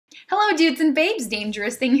Hello dudes and babes,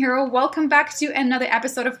 Dangerous Thing Hero. Welcome back to another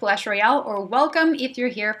episode of Clash Royale, or welcome if you're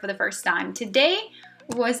here for the first time. Today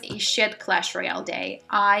was a shit Clash Royale day.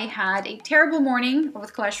 I had a terrible morning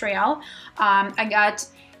with Clash Royale. I got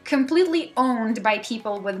completely owned by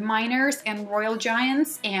people with miners and royal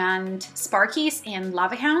giants and sparkies and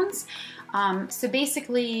lava hounds. So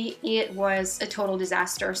basically it was a total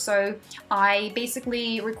disaster. So I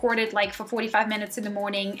basically recorded like for 45 minutes in the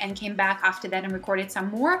morning and came back after that and recorded some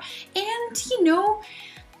more. And you know,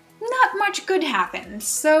 not much good happened.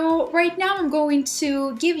 So right now I'm going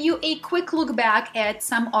to give you a quick look back at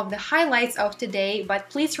some of the highlights of today, but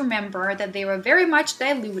please remember that they were very much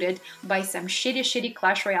diluted by some shitty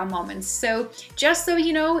Clash Royale moments. So just so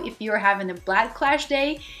you know, if you're having a bad Clash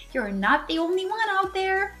day, you're not the only one out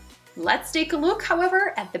there. Let's take a look,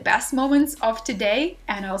 however, at the best moments of today,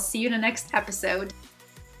 and I'll see you in the next episode.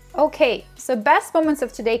 Okay, so best moments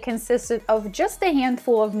of today consisted of just a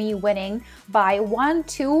handful of me winning by 1,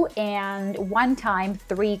 2, and 1 time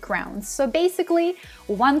 3 crowns. So basically,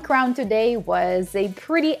 1 crown today was a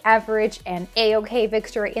pretty average and a-okay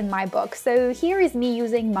victory in my book. So here is me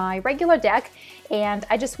using my regular deck, and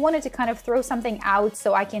I just wanted to kind of throw something out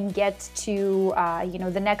so I can get to, you know,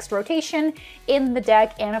 the next rotation in the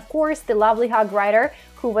deck. And of course, the lovely Hog Rider,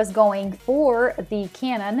 who was going for the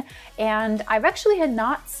cannon. And I've actually had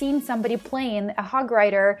not seen somebody playing a Hog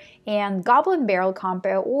Rider and Goblin Barrel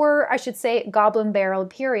combo, or I should say Goblin Barrel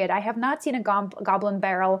period. I have not seen a Goblin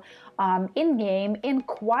Barrel in-game in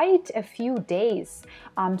quite a few days.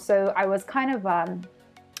 So I was kind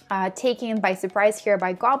of taken by surprise here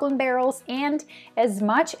by Goblin Barrels, and as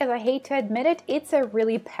much as I hate to admit it, it's a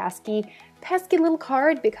really pesky little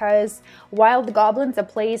card, because while the goblins are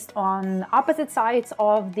placed on opposite sides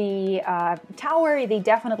of the tower, they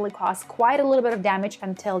definitely cause quite a little bit of damage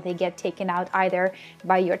until they get taken out either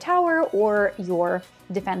by your tower or your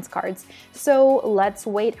defense cards. So let's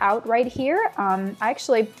wait out right here.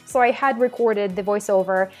 So I had recorded the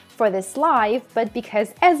voiceover for this live, but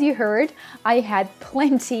because, as you heard, I had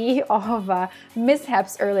plenty of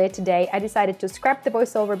mishaps earlier today, I decided to scrap the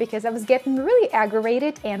voiceover because I was getting really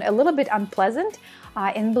aggravated and a little bit unpleasant.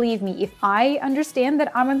 And believe me, if I understand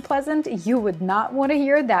that I'm unpleasant, you would not want to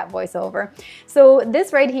hear that voiceover. So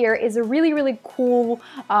this right here is a really cool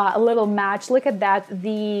little match. Look at that.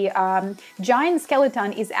 The giant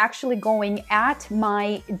skeleton is actually going at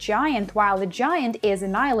my giant while the giant is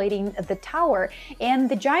annihilating the tower. And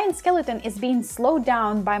the giant skeleton is being slowed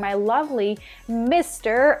down by my lovely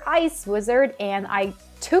Mr. Ice Wizard. And I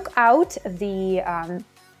took out the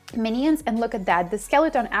minions, and look at that, the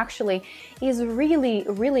skeleton actually is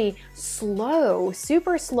really slow,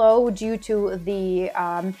 super slow, due to the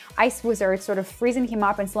Ice Wizard sort of freezing him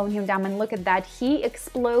up and slowing him down. And look at that, he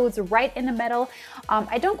explodes right in the middle.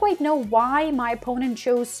 I don't quite know why my opponent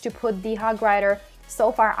chose to put the Hog Rider so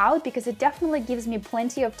far out, because it definitely gives me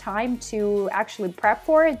plenty of time to actually prep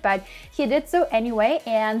for it, but he did so anyway.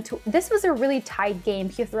 And this was a really tight game.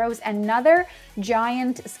 He throws another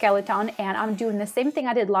giant skeleton, and I'm doing the same thing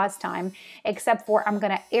I did last time, except for I'm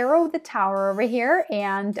gonna arrow the tower over here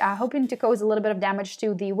and hoping to cause a little bit of damage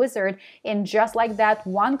to the wizard. And just like that,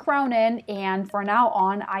 1 crown in, and for now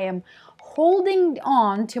on I am holding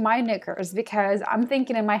on to my knickers, because I'm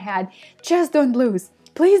thinking in my head, just don't lose.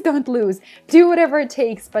 Please don't lose. Do whatever it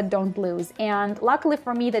takes, but don't lose. And luckily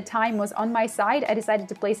for me, the time was on my side. I decided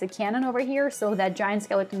to place a cannon over here so that giant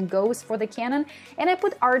skeleton goes for the cannon. And I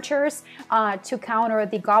put archers to counter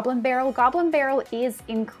the Goblin Barrel. Goblin Barrel is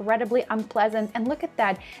incredibly unpleasant. And look at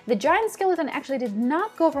that. The giant skeleton actually did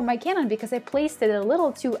not go for my cannon because I placed it a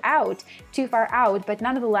little too far out. But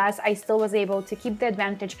nonetheless, I still was able to keep the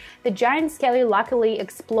advantage. The giant skeleton luckily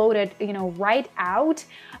exploded, you know, right out,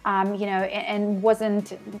 you know, and wasn't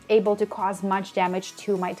able to cause much damage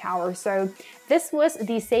to my tower. So this was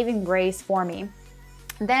the saving grace for me.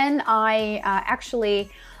 Then I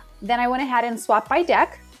went ahead and swapped my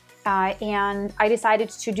deck. And I decided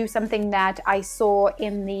to do something that I saw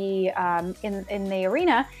in the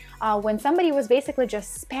arena when somebody was basically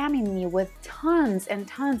just spamming me with tons and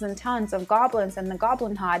tons of goblins and the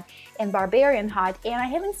Goblin HUD and Barbarian HUD, and I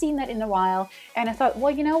haven't seen that in a while. And I thought,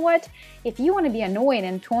 well, you know what? If you want to be annoying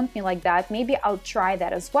and taunt me like that, maybe I'll try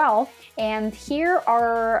that as well. And here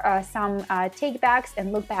are some take-backs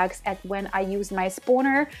and look-backs at when I used my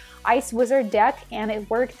Spawner Ice Wizard deck, and it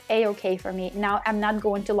worked a-okay for me. Now, I'm not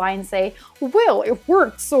going to lie and say, well, it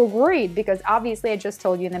worked so great, because obviously I just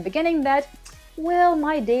told you in the beginning that, well,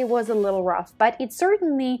 my day was a little rough, but it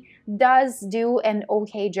certainly does do an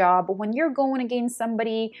okay job when you're going against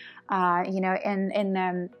somebody, you know,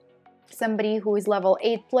 in somebody who is level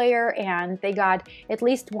 8 player and they got at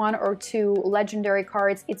least 1 or 2 legendary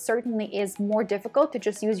cards, it certainly is more difficult to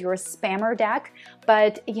just use your spammer deck.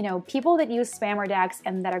 But you know, people that use spammer decks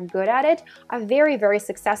and that are good at it are very, very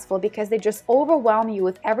successful because they just overwhelm you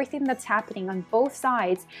with everything that's happening on both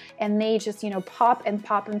sides, and they just, you know, pop and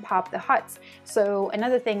pop and pop the huts. So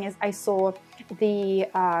another thing is, I saw the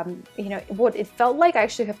you know, what it felt like, I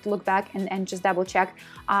actually have to look back and just double check.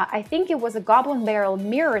 I think it was a Goblin Barrel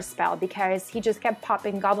mirror spell, because he just kept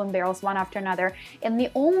popping Goblin Barrels one after another. And the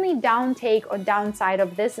only downtake or downside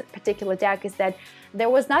of this particular deck is that there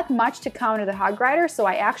was not much to counter the Hog Rider, so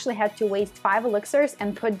I actually had to waste 5 elixirs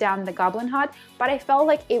and put down the Goblin Hut, but I felt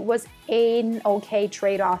like it was an okay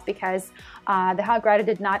trade-off because the Hog Rider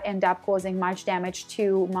did not end up causing much damage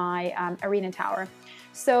to my arena tower.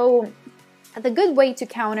 So the good way to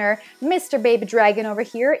counter Mr. Baby Dragon over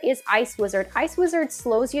here is Ice Wizard. Ice Wizard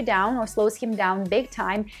slows you down, or slows him down big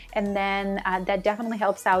time, and then that definitely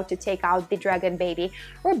helps out to take out the Dragon Baby,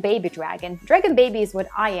 or Baby Dragon. Dragon Baby is what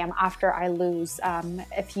I am after I lose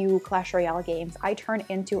a few Clash Royale games. I turn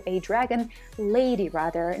into a Dragon Lady,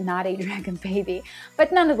 rather, not a Dragon Baby.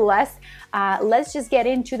 But nonetheless, let's just get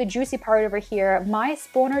into the juicy part over here. My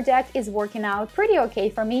spawner deck is working out pretty okay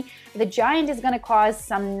for me. The Giant is going to cause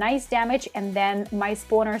some nice damage, and then my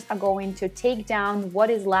spawners are going to take down what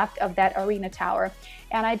is left of that arena tower.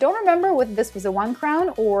 And I don't remember whether this was a 1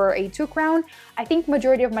 crown or a 2 crown. I think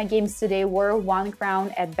majority of my games today were 1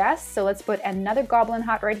 crown at best. So let's put another Goblin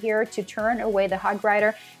Hut right here to turn away the Hog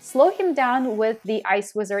Rider, slow him down with the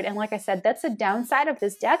Ice Wizard. And like I said, that's a downside of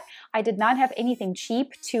this deck. I did not have anything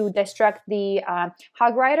cheap to distract the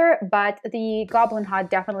Hog Rider, but the Goblin Hut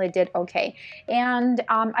definitely did okay. And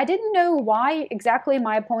I didn't know why exactly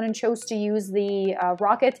my opponent chose to use the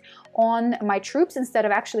rocket on my troops instead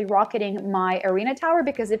of actually rocketing my arena tower,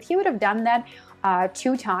 because if he would have done that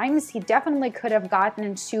 2 times, he definitely could have gotten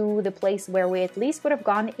into the place where we at least would have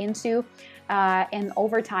gone into an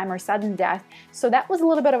overtime or sudden death. So that was a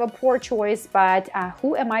little bit of a poor choice, but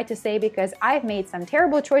who am I to say, because I've made some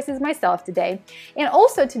terrible choices myself today. And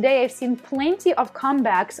also today I've seen plenty of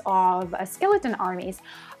comebacks of skeleton armies.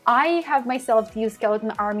 I have myself used Skeleton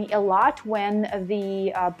Army a lot when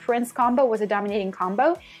the Prince combo was a dominating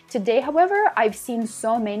combo. Today, however, I've seen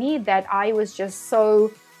so many that I was just so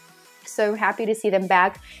happy to see them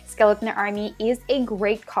back. Skeleton Army is a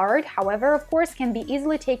great card, however, of course, can be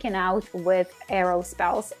easily taken out with arrow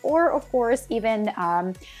spells, or of course even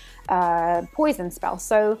poison spells.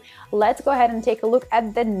 So let's go ahead and take a look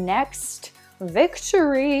at the next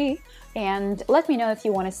victory. And let me know if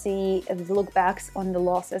you want to see the lookbacks on the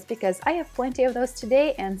losses, because I have plenty of those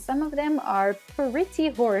today and some of them are pretty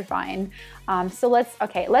horrifying. So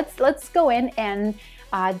let's go in and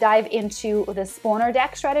dive into the spawner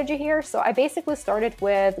deck strategy here. So I basically started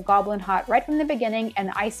with Goblin Hut right from the beginning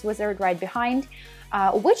and Ice Wizard right behind.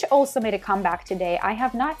 Witch also made a comeback today. I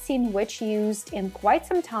have not seen Witch used in quite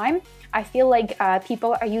some time. I feel like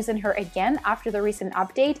people are using her again after the recent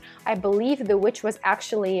update. I believe the Witch was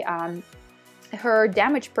actually her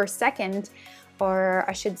damage per second, or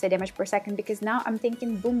I should say damage per second, because now I'm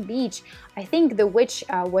thinking Boom Beach. I think the Witch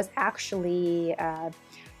was actually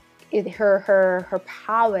her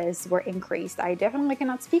powers were increased. I definitely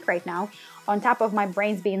cannot speak right now. On top of my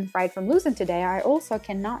brains being fried from losing today, I also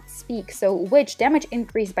cannot speak. So Witch damage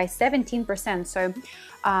increased by 17%. So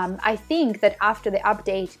I think that after the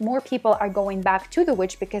update, more people are going back to the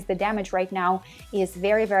Witch because the damage right now is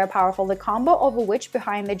very, very powerful. The combo of a Witch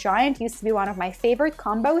behind the Giant used to be one of my favorite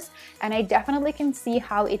combos, and I definitely can see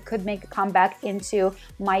how it could make a comeback into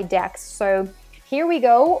my decks. So here we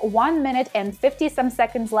go, 1 minute and 50 some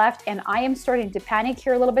seconds left, and I am starting to panic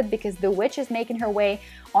here a little bit because the Witch is making her way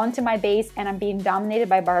onto my base and I'm being dominated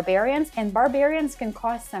by Barbarians, and Barbarians can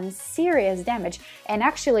cause some serious damage. And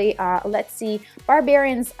actually, let's see,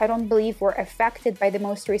 Barbarians I don't believe were affected by the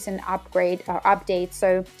most recent update,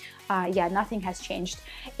 so yeah, nothing has changed.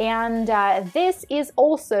 And this is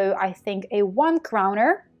also, I think, a 1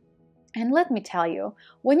 crowner. And let me tell you,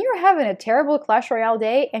 when you're having a terrible Clash Royale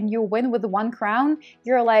day and you win with 1 crown,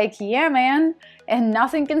 you're like, yeah, man, and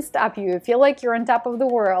nothing can stop you. You feel like you're on top of the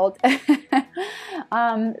world. Let's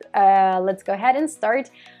go ahead and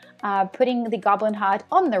start putting the Goblin Hut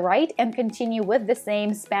on the right and continue with the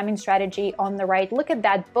same spamming strategy on the right. Look at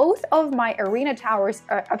that, both of my arena towers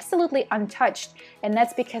are absolutely untouched, and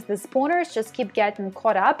that's because the spawners just keep getting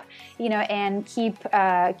caught up, you know, and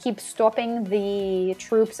keep stopping the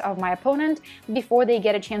troops of my opponent before they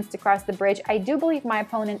get a chance to cross the bridge. I do believe my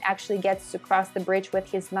opponent actually gets to cross the bridge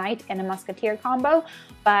with his Knight and a Musketeer combo,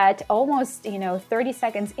 but almost, you know, 30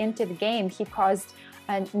 seconds into the game, he caused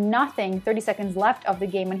nothing, 30 seconds left of the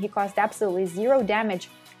game, and he caused absolutely 0 damage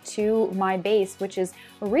to my base, which is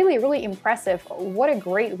really, really impressive. What a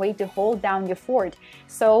great way to hold down your fort.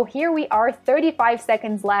 So here we are, 35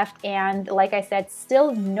 seconds left, and like I said,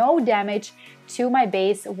 still no damage to my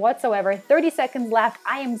base whatsoever. 30 seconds left.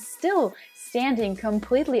 I am still standing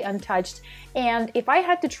completely untouched, and if I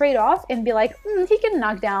had to trade off and be like, he can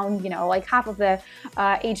knock down, you know, like half of the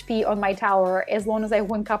HP on my tower as long as I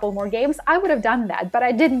win a couple more games, I would have done that, but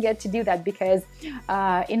I didn't get to do that because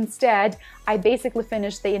instead I basically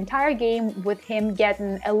finished the entire game with him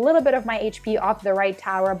getting a little bit of my HP off the right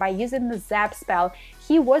tower by using the zap spell.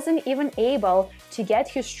 He wasn't even able to get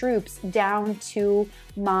his troops down to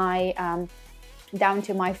my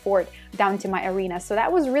fort, down to my arena. So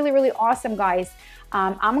that was really, really awesome, guys.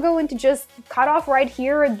 I'm going to just cut off right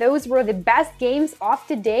here. Those were the best games of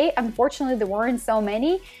today. Unfortunately, there weren't so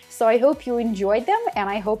many. So I hope you enjoyed them, and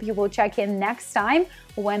I hope you will check in next time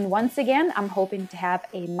when, once again, I'm hoping to have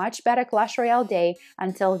a much better Clash Royale day.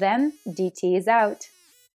 Until then, DT is out.